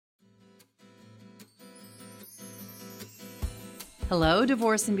Hello,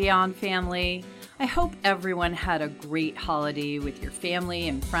 Divorce and Beyond family. I hope everyone had a great holiday with your family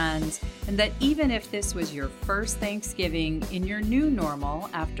and friends, and that even if this was your first Thanksgiving in your new normal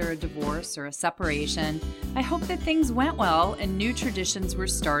after a divorce or a separation, I hope that things went well and new traditions were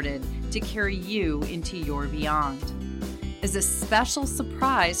started to carry you into your beyond. As a special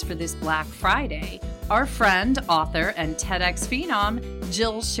surprise for this Black Friday, our friend, author, and TEDx phenom,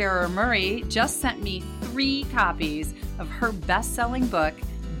 Jill Sherer Murray, just sent me 3 copies of her best-selling book,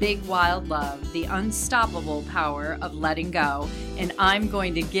 Big Wild Love, The Unstoppable Power of Letting Go, and I'm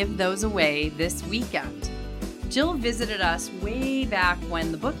going to give those away this weekend. Jill visited us way back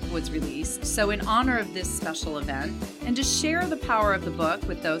when the book was released, so in honor of this special event, and to share the power of the book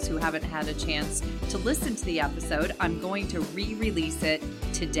with those who haven't had a chance to listen to the episode, I'm going to re-release it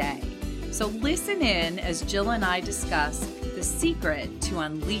today. So listen in as Jill and I discuss the secret to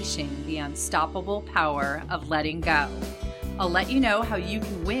unleashing the unstoppable power of letting go. I'll let you know how you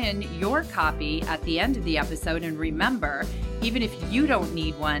can win your copy at the end of the episode. And remember, even if you don't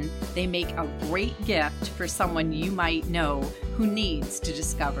need one, they make a great gift for someone you might know who needs to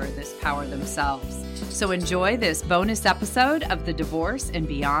discover this power themselves. So enjoy this bonus episode of the Divorce and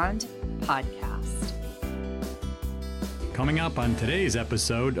Beyond podcast. Coming up on today's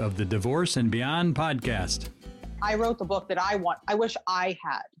episode of the Divorce and Beyond podcast. I wrote the book that I wish I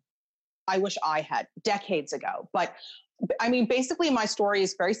had decades ago. But I mean, basically my story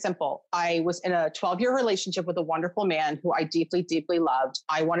is very simple. I was in a 12-year relationship with a wonderful man who I deeply, deeply loved.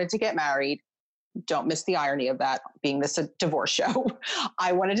 I wanted to get married. Don't miss the irony of that, being this a divorce show.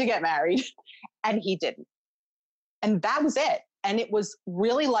 I wanted to get married and he didn't. And that was it. And it was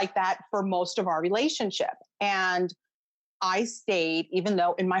really like that for most of our relationship. And I stayed, even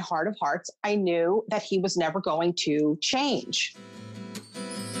though in my heart of hearts, I knew that he was never going to change.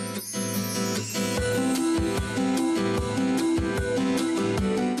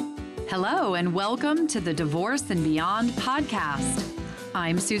 Hello, and welcome to the Divorce and Beyond podcast.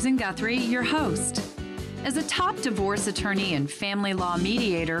 I'm Susan Guthrie, your host. As a top divorce attorney and family law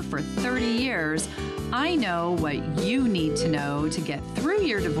mediator for 30 years, I know what you need to know to get through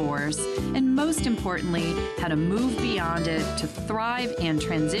your divorce, and most importantly, how to move beyond it to thrive and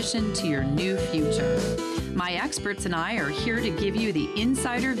transition to your new future. My experts and I are here to give you the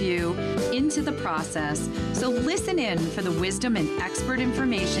insider view into the process, so listen in for the wisdom and expert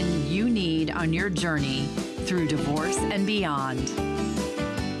information you need on your journey through divorce and beyond.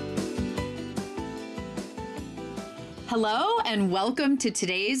 Hello, and welcome to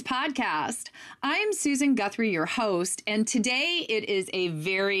today's podcast. I'm Susan Guthrie, your host, and today it is a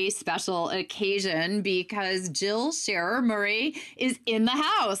very special occasion because Jill Sherer Murray is in the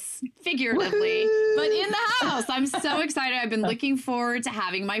house, figuratively, but in the house. I'm so excited. I've been looking forward to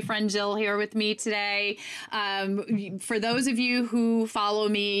having my friend Jill here with me today. For those of you who follow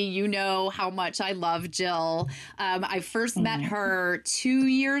me, you know how much I love Jill. I first met her 2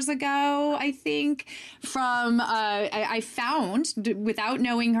 years ago, I think, from I found, without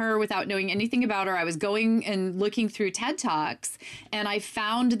knowing her, without knowing anything about her, I was going and looking through TED Talks, and I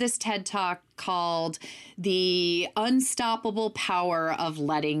found this TED Talk called The Unstoppable Power of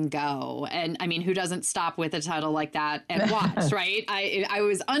Letting Go. And I mean, who doesn't stop with a title like that and watch, right? I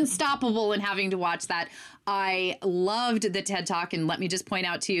was unstoppable in having to watch that. I loved the TED Talk, and let me just point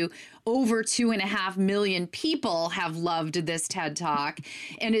out to you, over 2.5 million people have loved this TED Talk.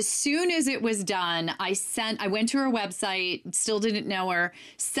 And as soon as it was done, I went to her website, still didn't know her,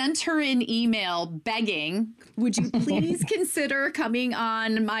 sent her an email begging, would you please consider coming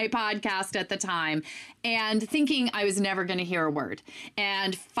on my podcast at the time? And thinking I was never going to hear a word.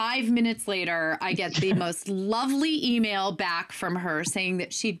 And 5 minutes later, I get the most lovely email back from her saying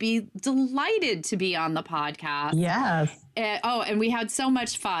that she'd be delighted to be on the podcast. Yes. And we had so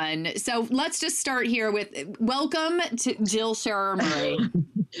much fun. So let's just start here with welcome to Jill Sherer Murray.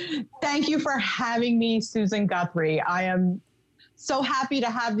 Thank you for having me, Susan Guthrie. I am so happy to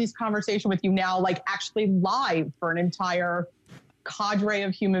have this conversation with you now, like actually live for an entire cadre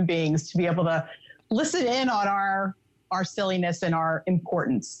of human beings to be able to listen in on our silliness and our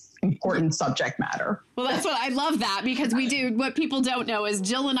important subject matter. Well, that's what I love that, because we do, what people don't know is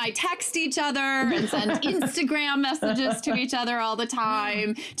Jill and I text each other and send Instagram messages to each other all the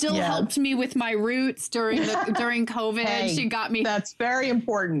time. Jill helped me with my roots during COVID. Hey, she got me. That's very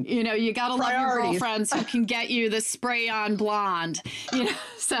important. You know, you got to love your girlfriends who can get you the spray on blonde, you know,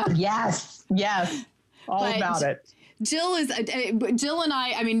 so. Yes. All about it. Jill Jill and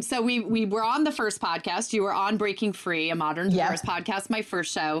I mean, so we were on the first podcast. You were on Breaking Free, a modern divorce podcast, my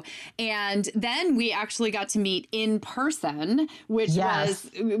first show. And then we actually got to meet in person, which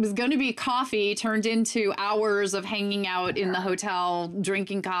it was going to be coffee turned into hours of hanging out in the hotel,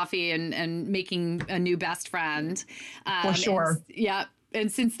 drinking coffee and making a new best friend. For sure. And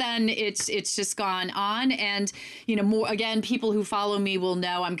since then, it's just gone on. And, more again, people who follow me will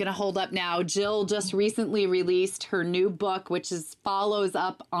know. I'm going to hold up now. Jill just recently released her new book, which follows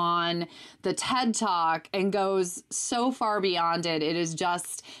up on the TED Talk and goes so far beyond it. It is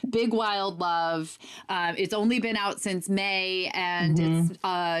just Big Wild Love. It's only been out since May, and it's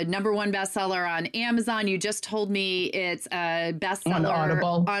a #1 bestseller on Amazon. You just told me it's a bestseller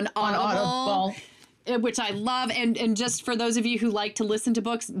on Audible. Which I love. And just for those of you who like to listen to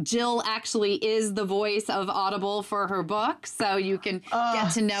books, Jill actually is the voice of Audible for her book. So you can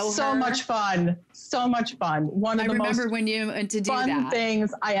get to know her. So much fun. So much fun. One of the most when you went to do fun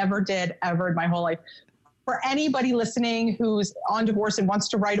things I ever did in my whole life. For anybody listening who's on divorce and wants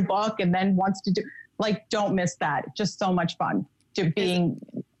to write a book and then wants to do, don't miss that. Just so much fun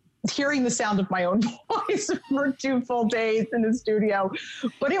hearing the sound of my own voice for 2 full days in the studio.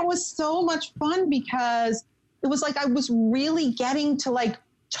 But it was so much fun because it was I was really getting to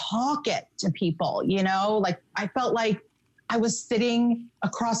talk it to people, I felt like I was sitting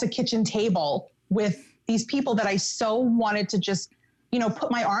across a kitchen table with these people that I so wanted to just,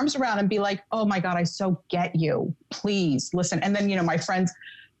 put my arms around and be like, oh my God, I so get you. Please listen. And then, my friends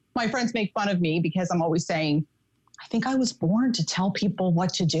make fun of me because I'm always saying, I think I was born to tell people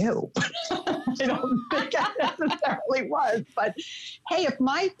what to do. I don't think I necessarily was. But hey, if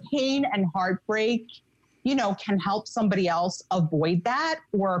my pain and heartbreak, can help somebody else avoid that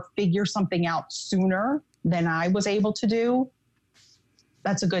or figure something out sooner than I was able to do,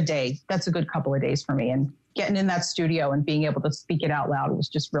 that's a good day. That's a good couple of days for me. And getting in that studio and being able to speak it out loud was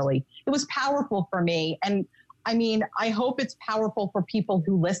just it was powerful for me. And I mean, I hope it's powerful for people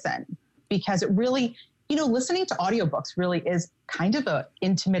who listen, because it really, listening to audiobooks really is kind of an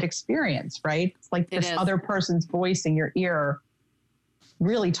intimate experience, right? It's like this other person's voice in your ear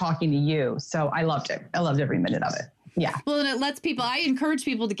really talking to you. So I loved it. I loved every minute of it. Yeah. Well, and it lets people, I encourage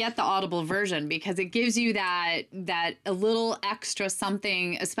people to get the Audible version because it gives you that a little extra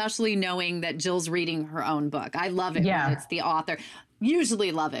something, especially knowing that Jill's reading her own book. I love it when it's the author.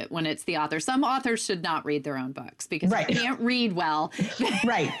 Usually love it when it's the author. Some authors should not read their own books because they can't read well.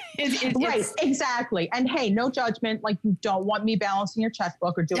 Right. Exactly. And hey, no judgment. You don't want me balancing your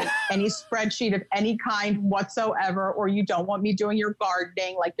checkbook or doing any spreadsheet of any kind whatsoever, or you don't want me doing your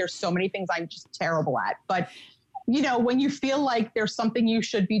gardening. There's so many things I'm just terrible at. But, when you feel like there's something you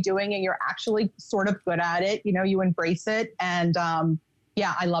should be doing and you're actually sort of good at it, you embrace it. And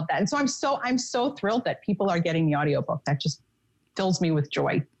I love that. And so I'm so thrilled that people are getting the audiobook. That just fills me with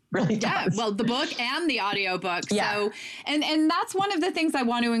joy. Really does. Yeah, well, the book and the audiobook. Yeah. So, and that's one of the things I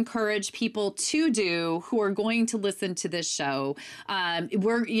want to encourage people to do who are going to listen to this show.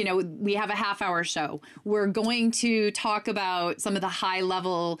 We have a half-hour show. We're going to talk about some of the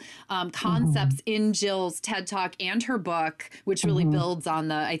high-level concepts in Jill's TED Talk and her book, which really builds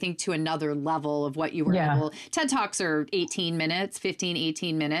on I think, to another level of what you were able. TED Talks are 18 minutes.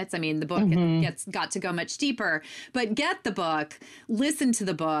 I mean, the book got to go much deeper. But get the book, listen to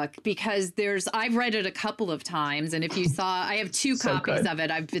the book, because I've read it a couple of times. And if you saw, I have 2 copies of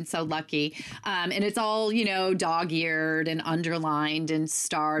it. I've been so lucky. And it's all, dog-eared and underlined and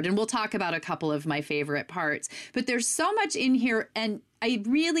starred. And we'll talk about a couple of my favorite parts. But there's so much in here. And I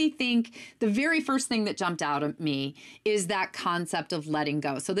really think the very first thing that jumped out at me is that concept of letting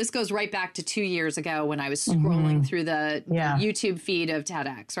go. So this goes right back to 2 years ago when I was scrolling through the YouTube feed of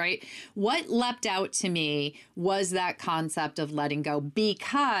TEDx, right? What leapt out to me was that concept of letting go,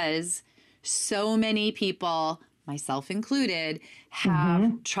 because so many people, myself included,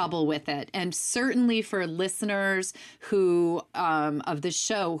 have trouble with it. And certainly for listeners who of the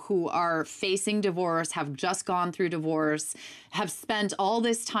show who are facing divorce, have just gone through divorce, have spent all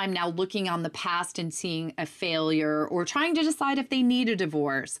this time now looking on the past and seeing a failure or trying to decide if they need a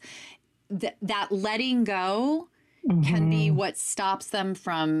divorce, that letting go can be what stops them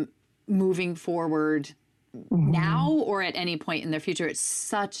from moving forward now or at any point in their future. It's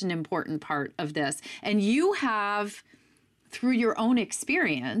such an important part of this. And you have, through your own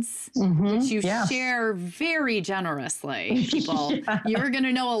experience, which you share very generously, people, you're going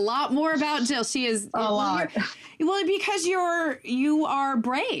to know a lot more about Jill. She is a lot. Well, because you are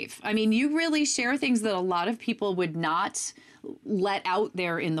brave. I mean, you really share things that a lot of people would not let out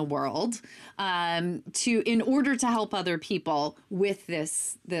there in the world in order to help other people with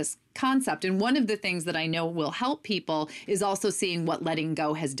this concept. And one of the things that I know will help people is also seeing what letting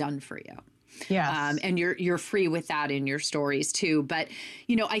go has done for you. Yes. And you're free with that in your stories too. But,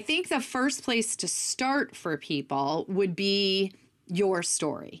 I think the first place to start for people would be your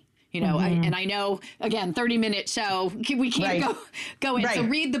story. I know, again, 30-minute show, we can't go in. Right. So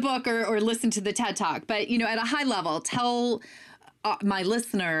read the book or listen to the TED Talk. But, at a high level, tell my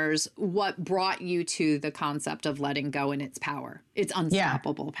listeners what brought you to the concept of letting go and its power. It's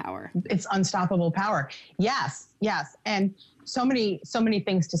unstoppable power. It's unstoppable power. Yes. And so many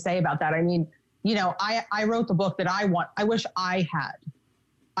things to say about that. I mean, I wrote the book that I wish I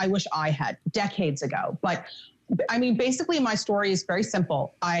had decades ago. But I mean, basically my story is very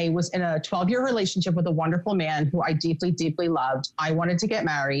simple. I was in a 12-year relationship with a wonderful man who I deeply, deeply loved. I wanted to get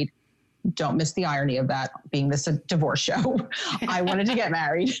married. Don't miss the irony of that being this a divorce show. I wanted to get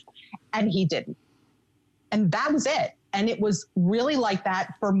married and he didn't. And that was it. And it was really like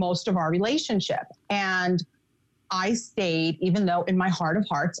that for most of our relationship. And I stayed, even though in my heart of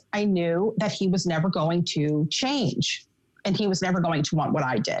hearts, I knew that he was never going to change and he was never going to want what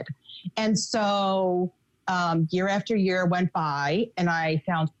I did. And so year after year went by and I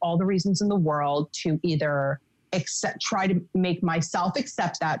found all the reasons in the world to either try to make myself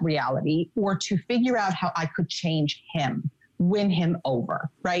accept that reality or to figure out how I could change him, win him over,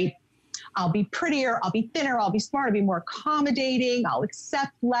 right? I'll be prettier, I'll be thinner, I'll be smarter, I'll be more accommodating, I'll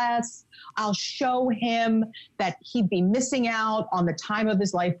accept less, I'll show him that he'd be missing out on the time of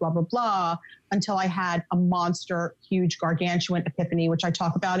his life, blah, blah, blah, until I had a monster, huge, gargantuan epiphany, which I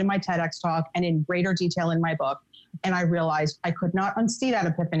talk about in my TEDx talk and in greater detail in my book. And I realized I could not unsee that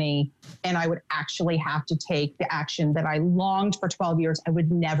epiphany and I would actually have to take the action that I longed for 12 years I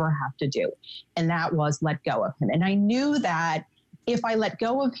would never have to do. And that was let go of him. And I knew that if I let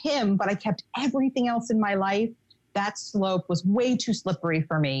go of him, but I kept everything else in my life, that slope was way too slippery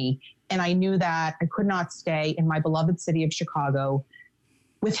for me. And I knew that I could not stay in my beloved city of Chicago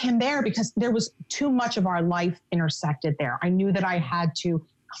with him there because there was too much of our life intersected there. I knew that I had to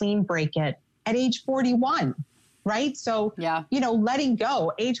clean break it at age 41, right? So, letting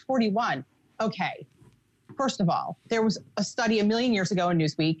go, age 41. Okay. First of all, there was a study a million years ago in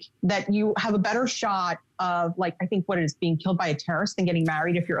Newsweek that you have a better shot of I think what it is, being killed by a terrorist than getting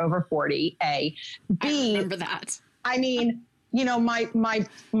married if you're over 40, A. B, I remember that. I mean,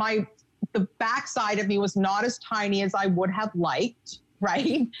 the backside of me was not as tiny as I would have liked,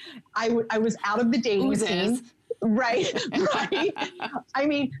 right? I was out of the dating scene. Right. I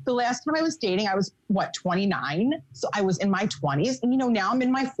mean, the last time I was dating, I was 29. So I was in my 20s and, now I'm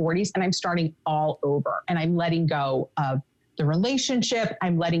in my 40s and I'm starting all over and I'm letting go of the relationship.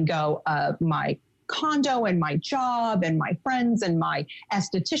 I'm letting go of my condo and my job and my friends and my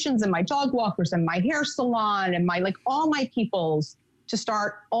estheticians and my dog walkers and my hair salon and all my peoples to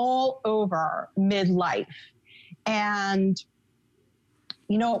start all over midlife. And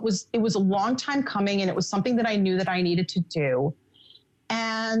it was a long time coming and it was something that I knew that I needed to do.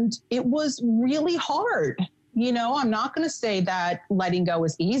 And it was really hard. I'm not going to say that letting go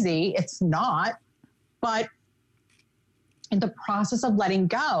is easy. It's not. But in the process of letting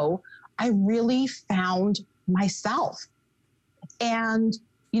go, I really found myself. And,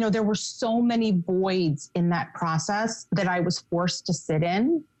 there were so many voids in that process that I was forced to sit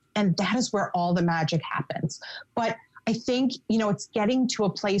in. And that is where all the magic happens. But I think, it's getting to a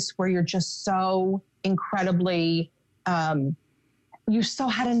place where you're just so incredibly, you so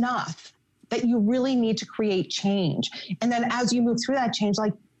had enough that you really need to create change. And then as you move through that change,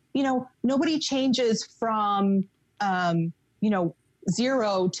 nobody changes from,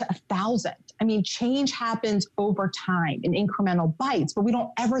 0 to 1,000. I mean, change happens over time in incremental bites, but we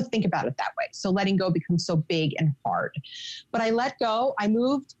don't ever think about it that way. So letting go becomes so big and hard. But I let go. I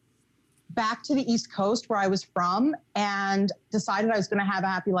moved back to the East Coast where I was from and decided I was going to have a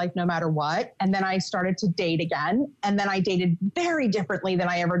happy life no matter what. And then I started to date again. And then I dated very differently than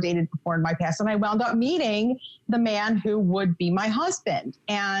I ever dated before in my past. And I wound up meeting the man who would be my husband.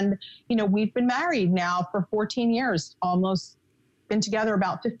 And, we've been married now for 14 years, almost been together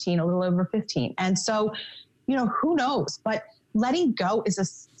about 15, a little over 15. And so, who knows? But letting go is a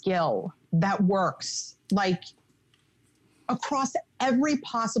skill that works across every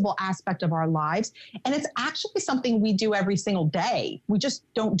possible aspect of our lives. And it's actually something we do every single day. We just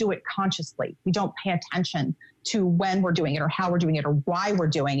don't do it consciously. We don't pay attention to when we're doing it or how we're doing it or why we're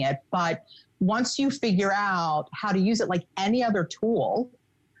doing it. But once you figure out how to use it like any other tool,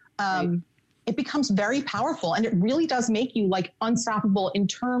 it becomes very powerful. And it really does make you unstoppable in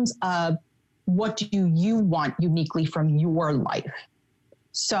terms of what do you want uniquely from your life?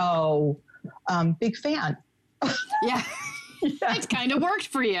 So, big fan. Yeah. It's kind of worked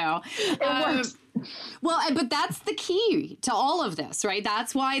for you. It works. Well, but that's the key to all of this, right?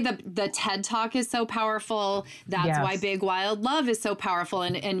 That's why the TED Talk is so powerful. That's why Big Wild Love is so powerful.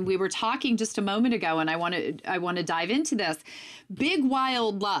 And we were talking just a moment ago, and I want to dive into this. Big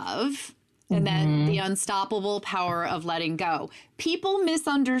Wild Love, and then the unstoppable power of letting go. People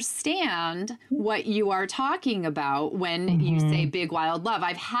misunderstand what you are talking about when you say big wild love.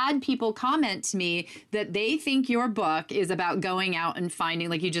 I've had people comment to me that they think your book is about going out and finding,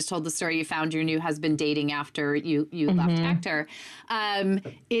 like you just told the story, you found your new husband dating after you left Hector.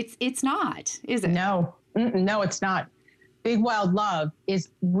 It's not, is it? No, it's not. Big Wild Love is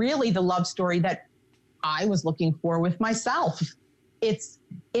really the love story that I was looking for with myself. It's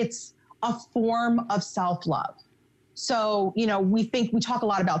a form of self-love. So, we talk a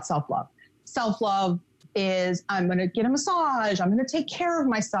lot about self-love. Self-love is, I'm going to get a massage. I'm going to take care of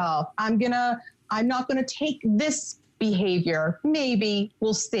myself. I'm not going to take this behavior. Maybe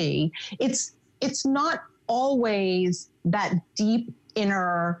we'll see. It's not always that deep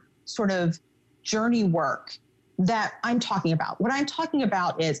inner sort of journey work that I'm talking about. What I'm talking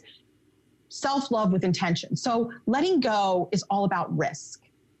about is self-love with intention. So letting go is all about risk.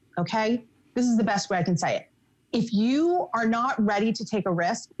 Okay, this is the best way I can say it. If you are not ready to take a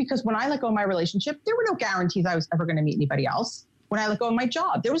risk, because when I let go of my relationship, there were no guarantees I was ever going to meet anybody else. When I let go of my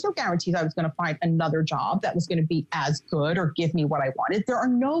job, there was no guarantees I was going to find another job that was going to be as good or give me what I wanted. There are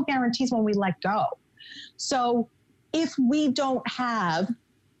no guarantees when we let go. So if we don't have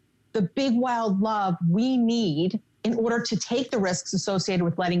the big wild love we need in order to take the risks associated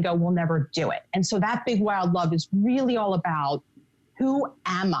with letting go, we'll never do it. And so that big wild love is really all about, who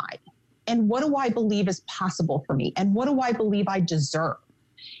am I? And what do I believe is possible for me? And what do I believe I deserve?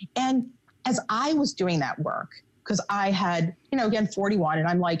 And as I was doing that work, because I had, again, 41, and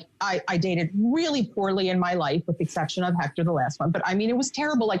I'm like, I dated really poorly in my life, with the exception of Hector, the last one. But I mean, it was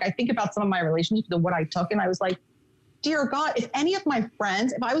terrible. Like, I think about some of my relationships and what I took, and I was like, dear God, if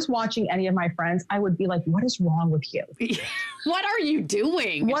I was watching any of my friends, I would be like, what is wrong with you? What are you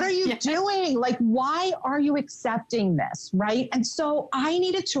doing? What are you doing? Like, why are you accepting this? Right. And so I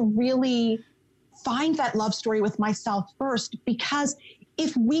needed to really find that love story with myself first, because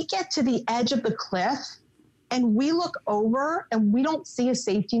if we get to the edge of the cliff and we look over and we don't see a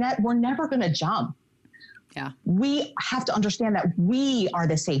safety net, we're never going to jump. Yeah. We have to understand that we are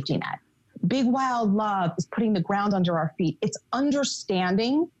the safety net. Big wild love is putting the ground under our feet. It's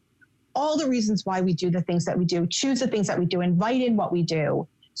understanding all the reasons why we do the things that we do, choose the things that we do, invite in what we do,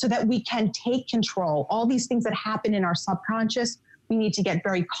 so that we can take control. All these things that happen in our subconscious, we need to get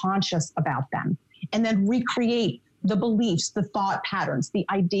very conscious about them, and then recreate the beliefs, the thought patterns, the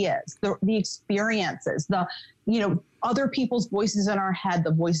ideas, the experiences, other people's voices in our head,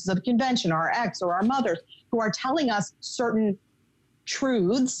 the voices of convention, our ex or our mothers, who are telling us certain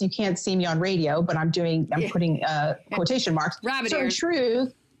truths. You can't see me on radio, but I'm putting quotation marks. Rabbit certain ears.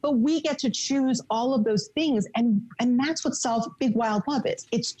 Truth, but we get to choose all of those things. And that's what big wild love is.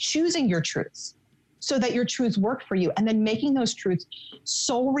 It's choosing your truths so that your truths work for you, and then making those truths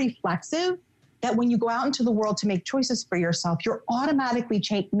so reflexive that when you go out into the world to make choices for yourself, you're automatically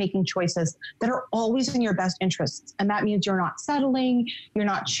making choices that are always in your best interests. And that means you're not settling, you're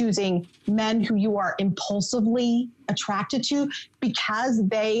not choosing men who you are impulsively attracted to because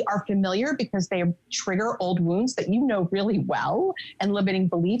they are familiar, because they trigger old wounds that you know really well and limiting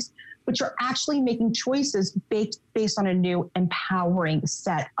beliefs, but you're actually making choices based on a new empowering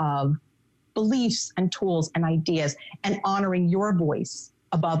set of beliefs and tools and ideas, and honoring your voice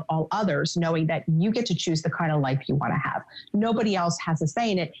above all others, knowing that you get to choose the kind of life you want to have. Nobody else has a say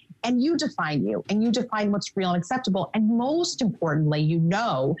in it. And you define you, and you define what's real and acceptable. And most importantly, you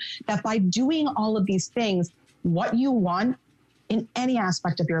know that by doing all of these things, what you want in any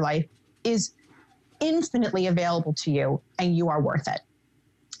aspect of your life is infinitely available to you, and you are worth it.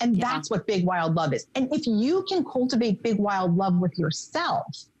 And that's what big wild love is. And if you can cultivate big wild love with yourself,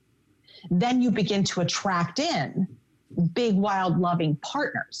 then you begin to attract in big, wild, loving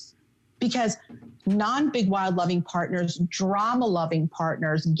partners, because non-big, wild, loving partners, drama loving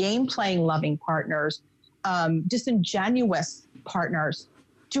partners, game playing loving partners, disingenuous partners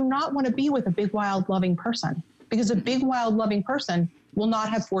do not want to be with a big, wild, loving person, because a big, wild, loving person will not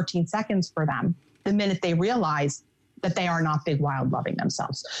have 14 seconds for them the minute they realize that they are not big, wild, loving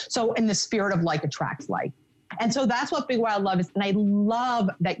themselves. So in the spirit of like attracts like. And so that's what big, wild love is. And I love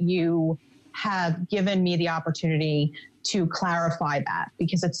that you have given me the opportunity to clarify that,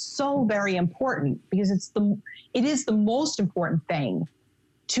 because it's so very important, because it is the most important thing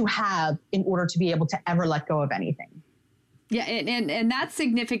to have in order to be able to ever let go of anything. Yeah, and that's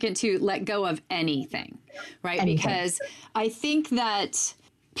significant to let go of anything, right? Anything. Because I think that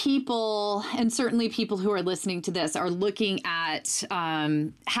people, and certainly people who are listening to this, are looking at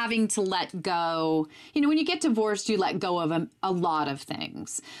having to let go. When you get divorced, you let go of a lot of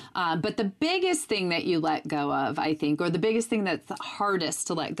things. But the biggest thing that you let go of, I think, or the biggest thing that's the hardest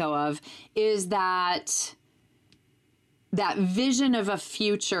to let go of, is that vision of a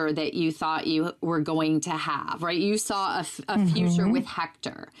future that you thought you were going to have, right? You saw a future with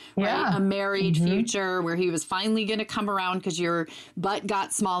Hector, right? A married future where he was finally going to come around because your butt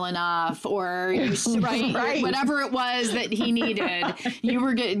got small enough, or right? Whatever it was that he needed, you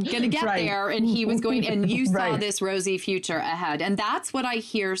were going to get there, and he was going, and you saw this rosy future ahead. And that's what I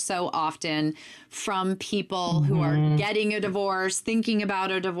hear so often from people who are getting a divorce, thinking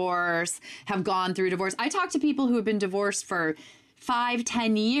about a divorce, have gone through divorce. I talk to people who have been divorced for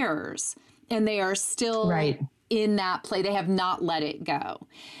 5-10 years, and they are still in that play. They have not let it go.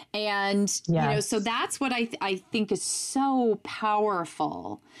 And, so that's what I think is so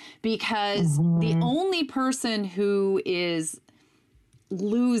powerful, because the only person who is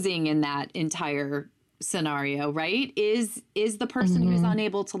losing in that entire scenario, right, is the person who's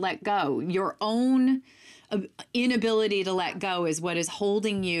unable to let go. Your own inability to let go is what is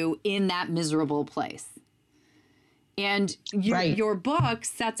holding you in that miserable place. And your book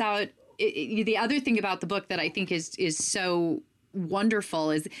sets out the other thing about the book that I think is so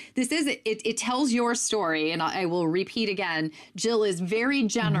wonderful is it tells your story, and I will repeat again, Jill is very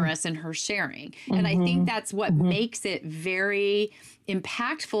generous in her sharing, and I think that's what makes it very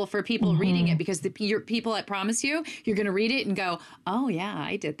impactful for people reading it, because your people, I promise you're going to read it and go, oh yeah,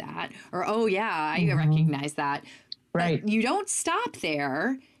 I did that, or oh yeah, I recognize that. But you don't stop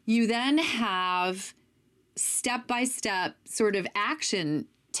there. You then have step-by-step sort of action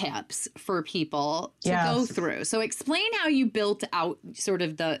tips for people to go through. So explain how you built out sort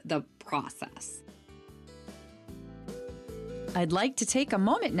of the process. I'd like to take a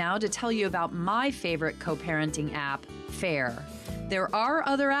moment now to tell you about my favorite co-parenting app, Fair. There are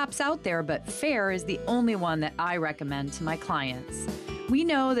other apps out there, but Fair is the only one that I recommend to my clients. We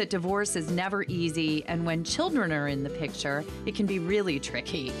know that divorce is never easy, and when children are in the picture, it can be really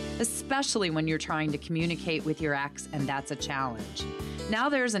tricky, especially when you're trying to communicate with your ex, and that's a challenge. Now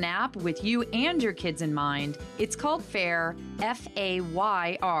there's an app with you and your kids in mind. It's called Fair,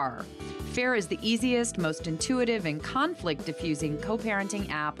 F-A-Y-R. Fair is the easiest, most intuitive, and conflict-diffusing co-parenting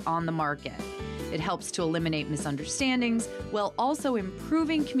app on the market. It helps to eliminate misunderstandings while also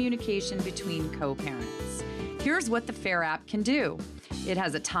improving communication between co-parents. Here's what the Fair app can do. It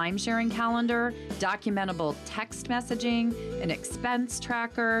has a time-sharing calendar, documentable text messaging, an expense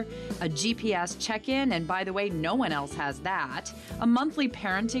tracker, a GPS check-in, and by the way, no one else has that, a monthly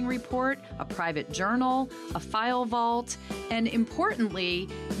parenting report, a private journal, a file vault, and importantly,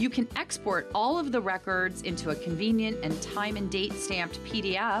 you can export all of the records into a convenient and time and date stamped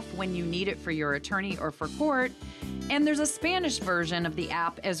PDF when you need it for your attorney or for court. And there's a Spanish version of the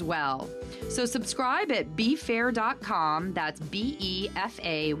app as well. So subscribe at befair.com, that's BEFAYR.com,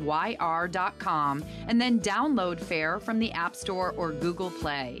 and then download Fair from the App Store or Google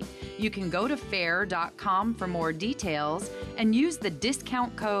Play. You can go to fair.com for more details and use the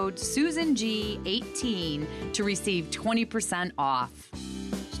discount code SusanG18 to receive 20% off.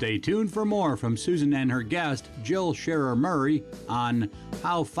 Stay tuned for more from Susan and her guest, Jill Sherer Murray, on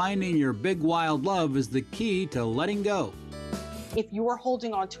how finding your big wild love is the key to letting go. If you are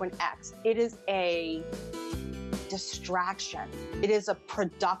holding on to an ex, it is a distraction. It is a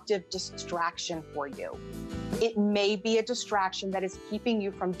productive distraction for you. It may be a distraction that is keeping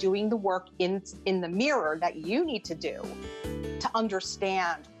you from doing the work in the mirror that you need to do to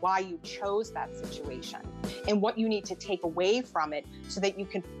understand why you chose that situation and what you need to take away from it so that you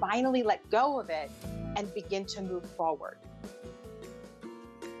can finally let go of it and begin to move forward.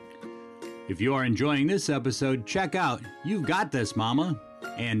 If you are enjoying this episode, check out You've Got This, Mama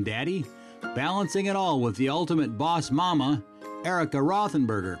and Daddy, Balancing It All with the Ultimate Boss Mama, Erica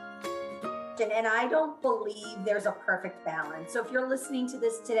Rothenberger. And I don't believe there's a perfect balance. So if you're listening to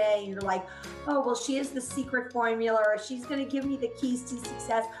this today and you're like, oh, well, she has the secret formula, or she's going to give me the keys to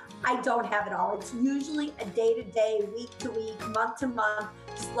success. I don't have it all. It's usually a day-to-day, week-to-week, month-to-month,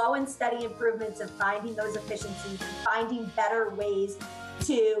 slow and steady improvements of finding those efficiencies and finding better ways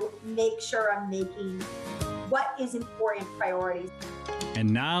to make sure I'm making what is important priorities. And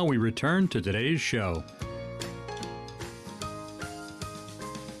now we return to today's show.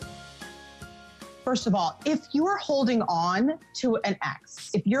 first of all, if you're holding on to an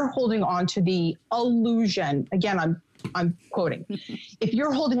ex, if you're holding on to the illusion, again, I'm quoting, if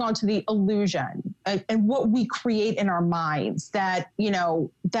you're holding on to the illusion and what we create in our minds that,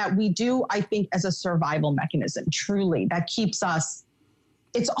 that we do, I think, as a survival mechanism, truly, that keeps us,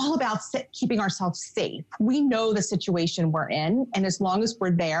 it's all about keeping ourselves safe. We know the situation we're in. And as long as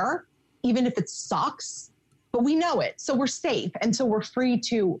we're there, even if it sucks, but we know it. So we're safe. And so we're free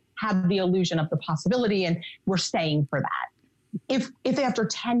to have the illusion of the possibility, and we're staying for that. If after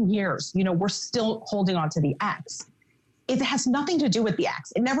 10 years, we're still holding on to the ex, it has nothing to do with the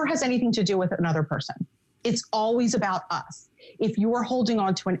ex. It never has anything to do with another person. It's always about us. If you are holding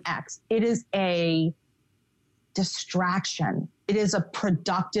on to an ex, it is a distraction. It is a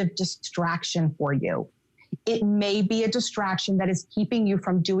productive distraction for you. It may be a distraction that is keeping you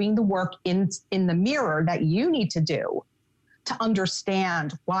from doing the work in the mirror that you need to do to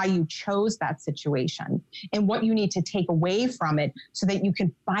understand why you chose that situation and what you need to take away from it so that you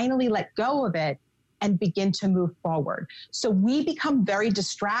can finally let go of it and begin to move forward. So we become very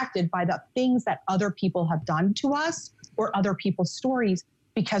distracted by the things that other people have done to us or other people's stories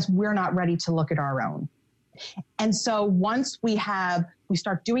because we're not ready to look at our own. And so once we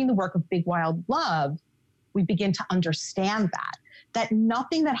start doing the work of Big Wild Love, we begin to understand that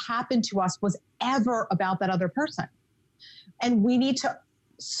nothing that happened to us was ever about that other person. And we need to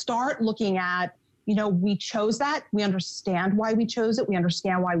start looking at, we chose that. We understand why we chose it. We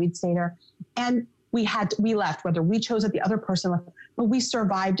understand why we'd stay there. And we left, whether we chose it, the other person left, but we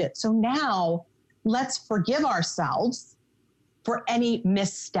survived it. So now let's forgive ourselves for any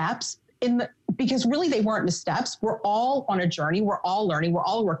missteps because really they weren't missteps. We're all on a journey. We're all learning. We're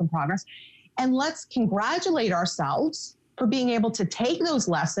all a work in progress. And let's congratulate ourselves for being able to take those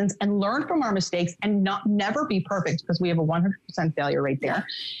lessons and learn from our mistakes and never be perfect, because we have a 100% failure rate there,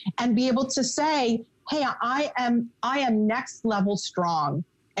 and be able to say, hey, I am next level strong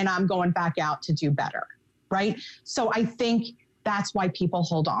and I'm going back out to do better, right? So I think that's why people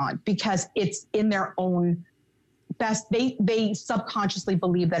hold on, because it's in their own best. They subconsciously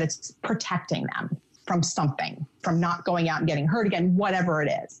believe that it's protecting them from something, from not going out and getting hurt again, whatever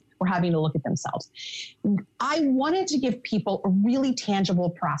it is. Or having to look at themselves. I wanted to give people a really tangible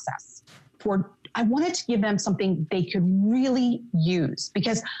process. I wanted to give them something they could really use,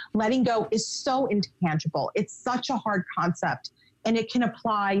 because letting go is so intangible. It's such a hard concept, and it can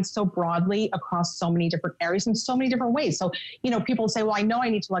apply so broadly across so many different areas in so many different ways. So, people say, well, I know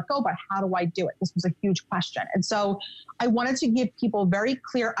I need to let go, but how do I do it? This was a huge question. And so I wanted to give people a very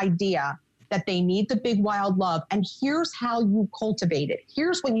clear idea that they need the Big Wild Love. And here's how you cultivate it.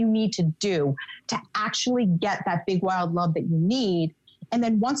 Here's what you need to do to actually get that Big Wild Love that you need. And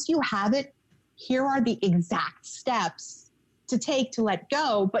then once you have it, here are the exact steps to take to let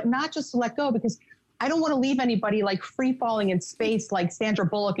go, but not just to let go, because I don't want to leave anybody like free falling in space like Sandra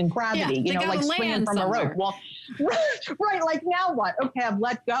Bullock in Gravity, like swinging from somewhere. A rope. Well, right, like now what? Okay, I've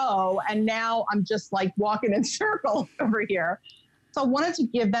let go, and now I'm just like walking in circles over here. So I wanted to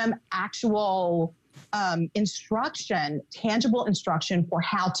give them actual instruction, tangible instruction for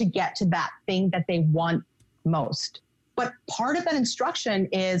how to get to that thing that they want most. But part of that instruction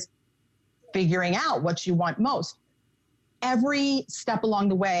is figuring out what you want most. Every step along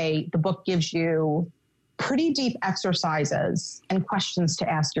the way, the book gives you pretty deep exercises and questions to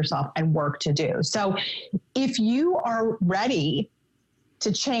ask yourself and work to do. So if you are ready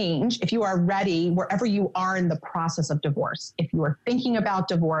to change, if you are ready, wherever you are in the process of divorce, if you are thinking about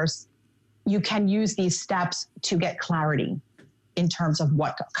divorce, you can use these steps to get clarity in terms of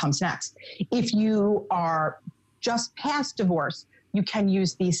what comes next. If you are just past divorce, you can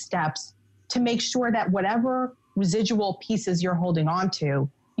use these steps to make sure that whatever residual pieces you're holding on to,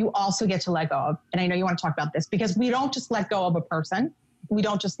 you also get to let go of. And I know you want to talk about this, because we don't just let go of a person. We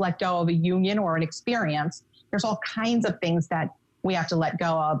don't just let go of a union or an experience. There's all kinds of things that we have to let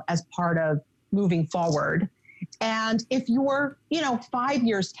go of as part of moving forward. And if you're, 5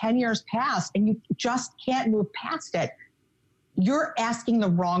 years, 10 years past, and you just can't move past it, you're asking the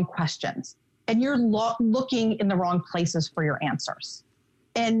wrong questions, and you're looking in the wrong places for your answers.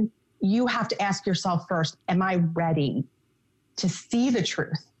 And you have to ask yourself first, am I ready to see the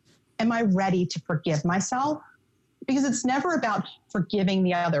truth? Am I ready to forgive myself? Because it's never about forgiving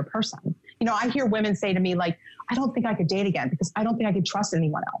the other person. I hear women say to me, like, I don't think I could date again because I don't think I could trust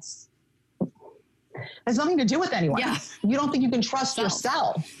anyone else. It has nothing to do with anyone else. You don't think you can trust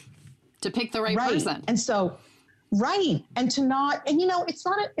yourself to pick the right person. And so, and to not, and it's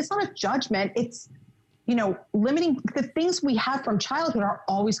not a judgment. It's, limiting the things we have from childhood are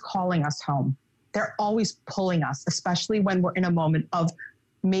always calling us home. They're always pulling us, especially when we're in a moment of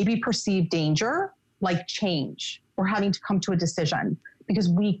maybe perceived danger like change or having to come to a decision because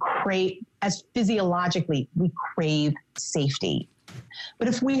we crave, as physiologically, we crave safety. But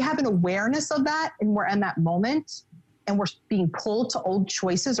if we have an awareness of that and we're in that moment and we're being pulled to old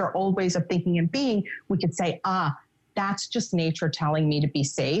choices or old ways of thinking and being, we could say, that's just nature telling me to be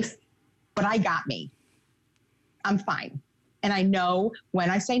safe, but I got me. I'm fine. And I know when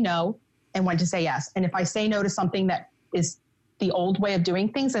I say no and when to say yes. And if I say no to something that is the old way of doing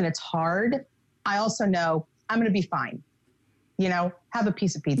things and it's hard, I also know I'm going to be fine. You know, have a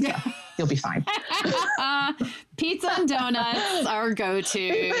piece of pizza. You'll be fine. Pizza and donuts are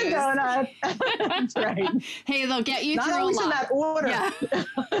go-to. Pizza and donuts. That's right. Hey, they'll get you through a lot. Not always in that order. Yeah.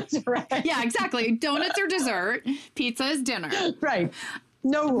 That's right. Yeah, exactly. Donuts are dessert. Pizza is dinner. Right.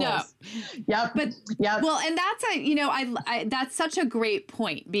 No rules. No. Yep. But yep. Well, and that's I that's such a great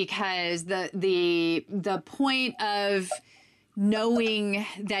point, because the point of knowing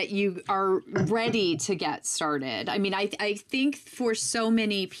that you are ready to get started. I mean, I think for so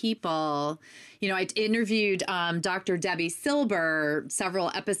many people, I interviewed Dr. Debbie Silber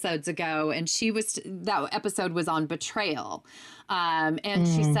several episodes ago, and that episode was on betrayal. And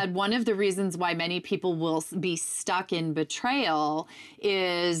she said one of the reasons why many people will be stuck in betrayal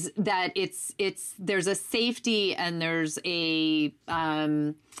is that there's a safety and there's a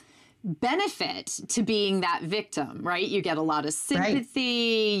benefit to being that victim, right? You get a lot of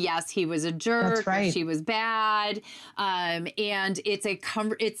sympathy. Right. Yes, he was a jerk. That's right. Or she was bad. And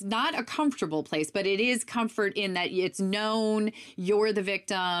it's not a comfortable place, but it is comfort in that it's known you're the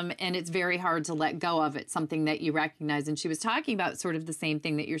victim and it's very hard to let go of. It's something that you recognize. And she was talking about sort of the same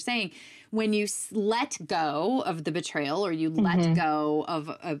thing that you're saying. When you let go of the betrayal, or you let go of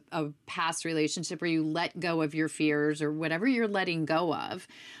a past relationship, or you let go of your fears, or whatever you're letting go of,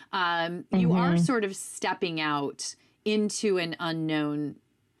 you are sort of stepping out into an unknown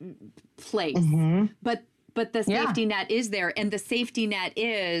place. But the safety net is there, and the safety net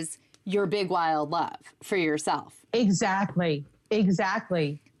is your big wild love for yourself. Exactly.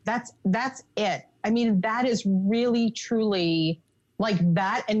 That's it. I mean, that is really, truly, like,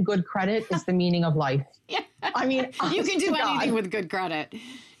 that and good credit is the meaning of life. Yeah. I mean, you can do anything with good credit.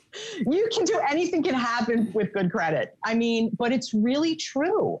 You can do anything can happen with good credit. I mean, but it's really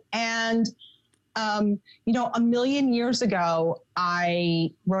true. And, a million years ago,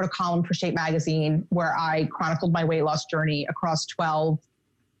 I wrote a column for Shape Magazine where I chronicled my weight loss journey across 12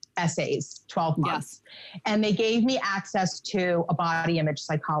 essays, 12 months. Yes. And they gave me access to a body image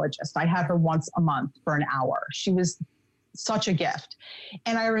psychologist. I had her once a month for an hour. She was such a gift.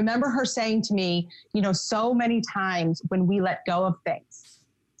 And I remember her saying to me, so many times when we let go of things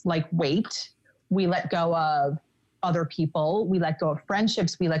like weight, we let go of other people, we let go of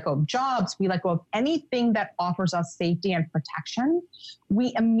friendships, we let go of jobs, we let go of anything that offers us safety and protection,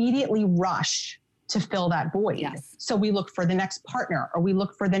 we immediately rush to fill that void. Yes. So we look for the next partner, or we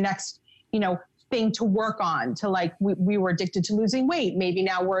look for the next, thing to work on, to, like, we were addicted to losing weight. Maybe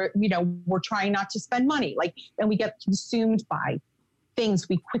now we're trying not to spend money, and we get consumed by things.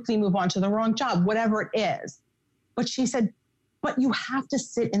 We quickly move on to the wrong job, whatever it is. But she said, but you have to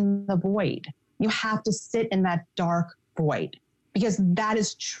sit in the void. You have to sit in that dark void, because that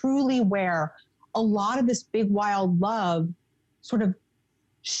is truly where a lot of this big wild love sort of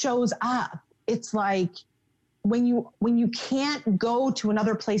shows up. It's like, when you can't go to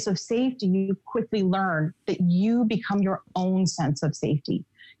another place of safety, you quickly learn that you become your own sense of safety.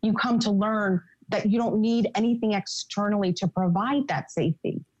 You come to learn that you don't need anything externally to provide that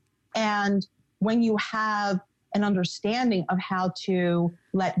safety. And when you have an understanding of how to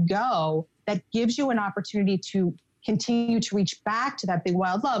let go, that gives you an opportunity to continue to reach back to that big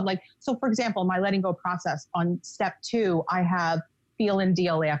wild love. Like, so for example, my letting go process, on step 2, I have feel and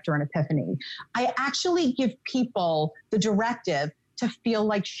deal after an epiphany. I actually give people the directive to feel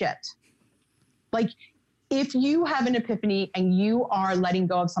like shit. Like, if you have an epiphany and you are letting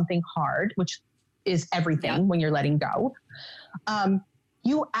go of something hard, which is everything when you're letting go,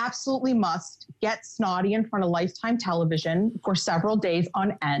 you absolutely must get snotty in front of Lifetime television for several days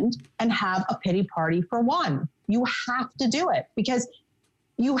on end and have a pity party for one. You have to do it, because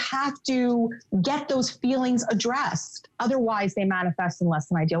you have to get those feelings addressed. Otherwise, they manifest in less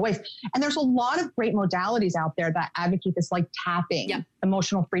than ideal ways. And there's a lot of great modalities out there that advocate this, like tapping. Yep.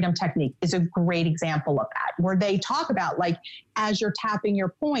 Emotional freedom technique is a great example of that, where they talk about, like, as you're tapping your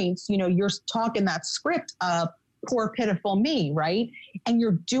points, you're talking that script of poor, pitiful me, right? And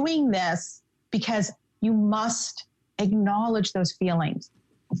you're doing this because you must acknowledge those feelings.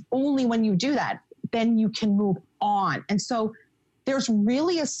 Only when you do that, then you can move on. And so there's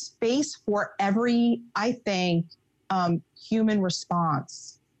really a space for every, I think, human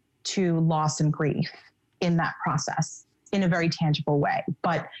response to loss and grief in that process in a very tangible way.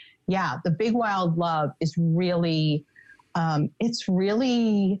 But yeah, the big wild love is really, it's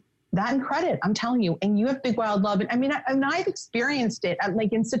really that and credit, I'm telling you. And you have big wild love. And I mean, I've experienced it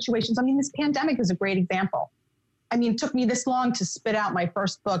like in situations. I mean, this pandemic is a great example. I mean, it took me this long to spit out my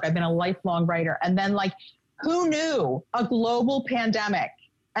first book. I've been a lifelong writer. And then like, who knew a global pandemic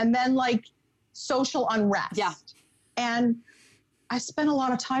and then like social unrest? Yeah. And I spent a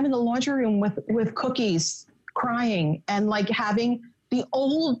lot of time in the laundry room with cookies, crying, and like having the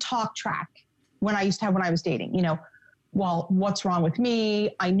old talk track when I used to have when I was dating, you know, well, what's wrong with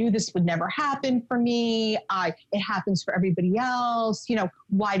me? I knew this would never happen for me. It happens for everybody else. You know,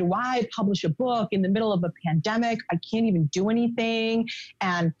 why do I publish a book in the middle of a pandemic? I can't even do anything.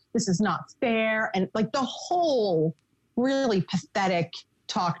 And this is not fair. And like the whole really pathetic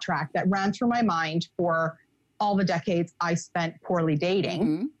talk track that ran through my mind for all the decades I spent poorly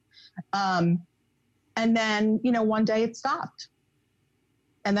dating. Mm-hmm. And then, you know, one day it stopped.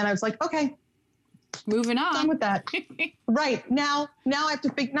 And then I was like, okay, moving on. Done with that. Right. Now I have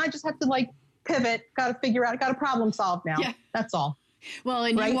to now I just have to like pivot, got to figure out, got to problem solve now. Yeah. That's all. Well,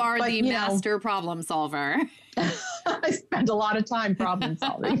 and right? You are the master problem solver. I spend a lot of time problem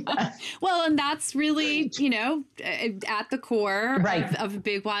solving. Well, and that's really, you know, at the core right. of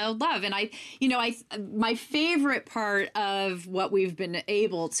Big Wild Love. And my favorite part of what we've been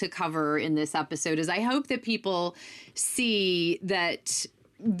able to cover in this episode is I hope that people see that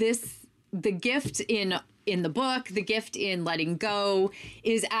the gift in the book, the gift in letting go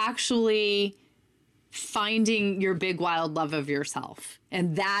is actually finding your big wild love of yourself.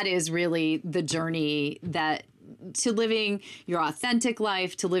 And that is really the journey that to living your authentic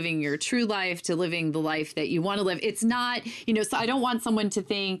life, to living your true life, to living the life that you want to live. It's not, you know, so I don't want someone to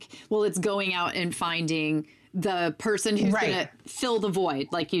think, well, it's going out and finding the person who's right. going to fill the void,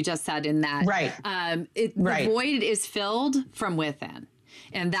 like you just said in that. Right. The void is filled from within.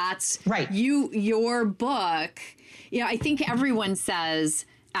 And that's right. Your book. You know, I think everyone says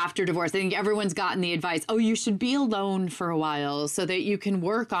after divorce, I think everyone's gotten the advice, oh, you should be alone for a while so that you can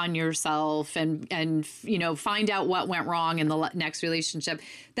work on yourself and you know, find out what went wrong in the next relationship.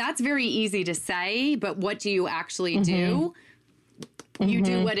 That's very easy to say, but what do you actually do? Mm-hmm. You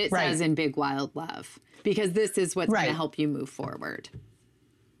do what it says in Big Wild Love, because this is what's going to help you move forward.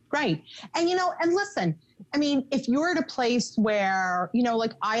 Right. And, you know, and listen, I mean, if you're at a place where, you know,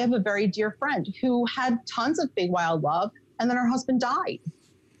 like I have a very dear friend who had tons of big wild love and then her husband died,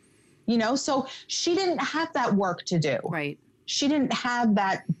 you know, so she didn't have that work to do. Right. She didn't have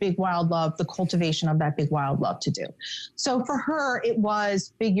that big wild love, the cultivation of that big wild love to do. So for her, it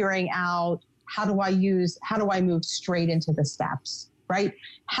was figuring out how do I move straight into the steps, right?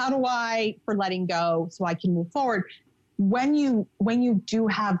 How do I, for letting go so I can move forward? When you do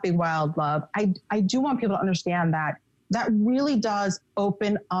have big wild love, I do want people to understand that really does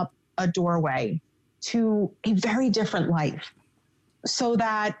open up a doorway to a very different life, so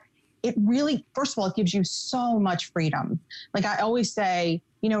that it really, first of all, it gives you so much freedom. Like I always say,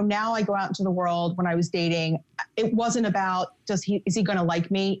 you know, now I go out into the world. When I was dating, it wasn't about is he going to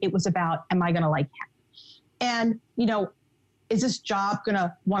like me? It was about, am I going to like him? And, you know, is this job going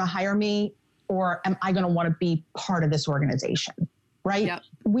to want to hire me? Or am I going to want to be part of this organization, right? Yep.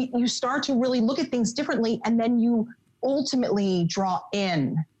 You start to really look at things differently, and then you ultimately draw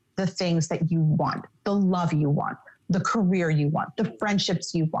in the things that you want, the love you want, the career you want, the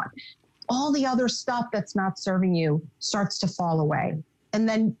friendships you want. All the other stuff that's not serving you starts to fall away. And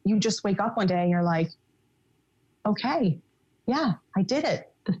then you just wake up one day and you're like, okay, yeah, I did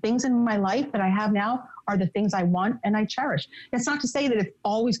it. The things in my life that I have now are the things I want and I cherish. It's not to say that it's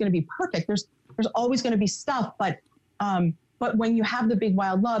always going to be perfect. There's always going to be stuff, but when you have the big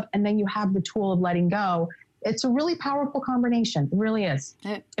wild love and then you have the tool of letting go, it's a really powerful combination. It really is.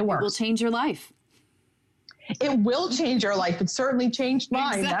 It works. It will change your life. It will change your life. It certainly changed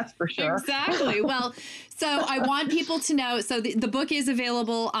mine. That's for sure. Exactly. Well, so I want people to know, so the book is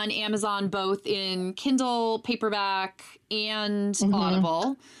available on Amazon, both in Kindle, paperback, and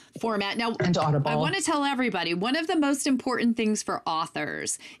Audible format. Now, I want to tell everybody, one of the most important things for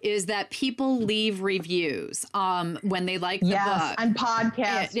authors is that people leave reviews when they like the book. Yes, and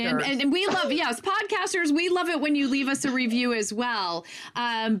podcasters. And we love, podcasters, we love it when you leave us a review as well.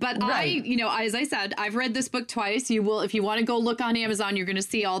 But right. As I said, I've read this book twice. You will, if you want to go look on Amazon, you're going to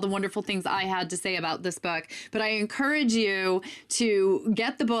see all the wonderful things I had to say about this book. But I encourage you to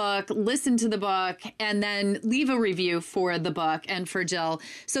get the book, listen to the book, and then leave a review for the book and for Jill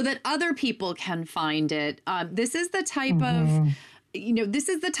so that other people can find it. This is the type this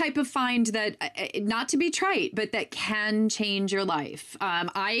is the type of find that, not to be trite, but that can change your life.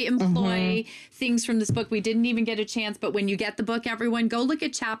 I employ things from this book. We didn't even get a chance, but when you get the book, everyone, go look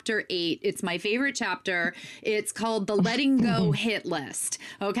at chapter 8. It's my favorite chapter. It's called The Letting Go Hit List.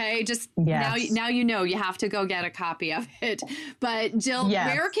 Okay. Just now you have to go get a copy of it. But Jill,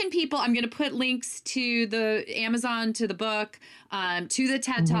 where can people, I'm going to put links to the Amazon, to the book, to the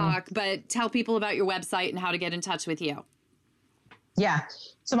TED Talk, but tell people about your website and how to get in touch with you. Yeah.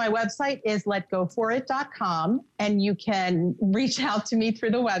 So my website is letgoforit.com, and you can reach out to me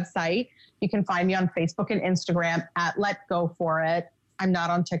through the website. You can find me on Facebook and Instagram at Let Go For It. I'm not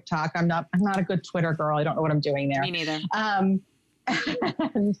on TikTok. I'm not a good Twitter girl. I don't know what I'm doing there. Me neither.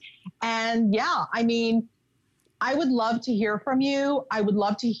 And yeah, I mean, I would love to hear from you. I would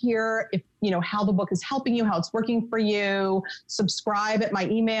love to hear if, how the book is helping you, how it's working for you. Subscribe at my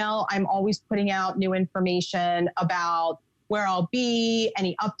email. I'm always putting out new information about where I'll be,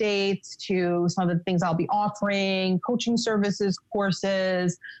 any updates to some of the things I'll be offering, coaching services,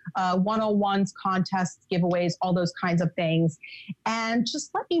 courses, 101s, contests, giveaways, all those kinds of things. And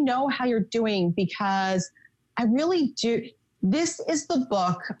just let me know how you're doing, because I really do. This is the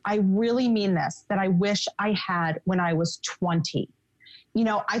book, I really mean this, that I wish I had when I was 20.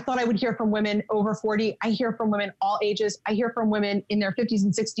 I thought I would hear from women over 40. I hear from women all ages. I hear from women in their 50s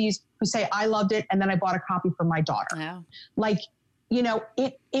and 60s who say, I loved it, and then I bought a copy for my daughter. Yeah.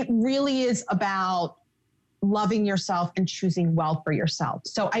 It really is about loving yourself and choosing well for yourself.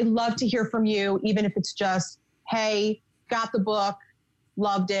 So I love to hear from you, even if it's just, hey, got the book,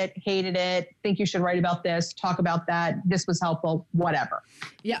 loved it, hated it, think you should write about this, talk about that, this was helpful, whatever.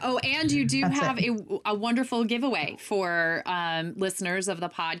 Yeah. Oh, and you do have a wonderful giveaway for listeners of the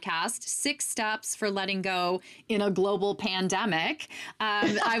podcast, 6 steps for letting go in a global pandemic.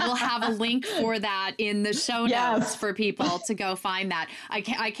 I will have a link for that in the show notes for people to go find that.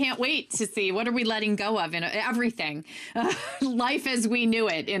 I can't wait to see, what are we letting go of in everything, life as we knew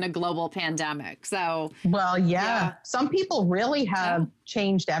it in a global pandemic. So, some people really have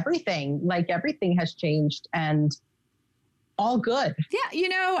changed everything. Like everything has changed, and all good. Yeah.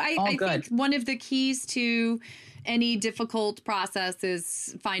 I think one of the keys to any difficult process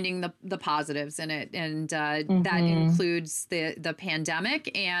is finding the positives in it. And that includes the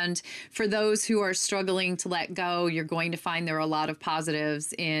pandemic. And for those who are struggling to let go, you're going to find there are a lot of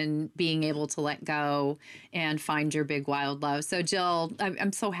positives in being able to let go and find your big wild love. So Jill,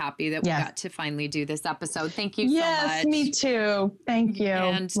 I'm so happy that we got to finally do this episode. Thank you so much. Yes, me too. Thank you.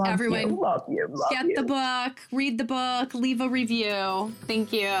 And everyone, love you. Get the book, read the book, leave a review.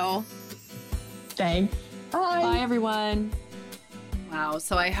 Thank you. Thanks. Bye. Bye, everyone. Wow.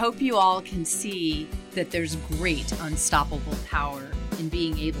 So I hope you all can see that there's great unstoppable power in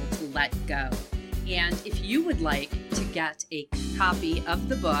being able to let go. And if you would like to get a copy of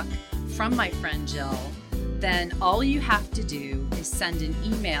the book from my friend Jill, then all you have to do is send an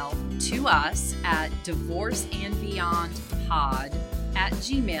email to us at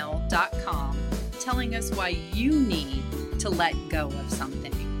divorceandbeyondpod@gmail.com telling us why you need to let go of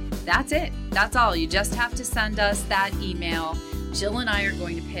something. That's it. That's all. You just have to send us that email. Jill and I are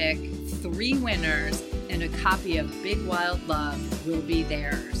going to pick 3 winners, and a copy of Big Wild Love will be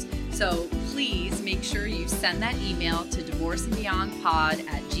theirs. So please make sure you send that email to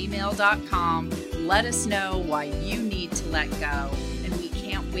divorceandbeyondpod@gmail.com. Let us know why you need to let go, and we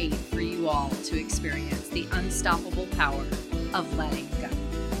can't wait for you all to experience the unstoppable power of letting go.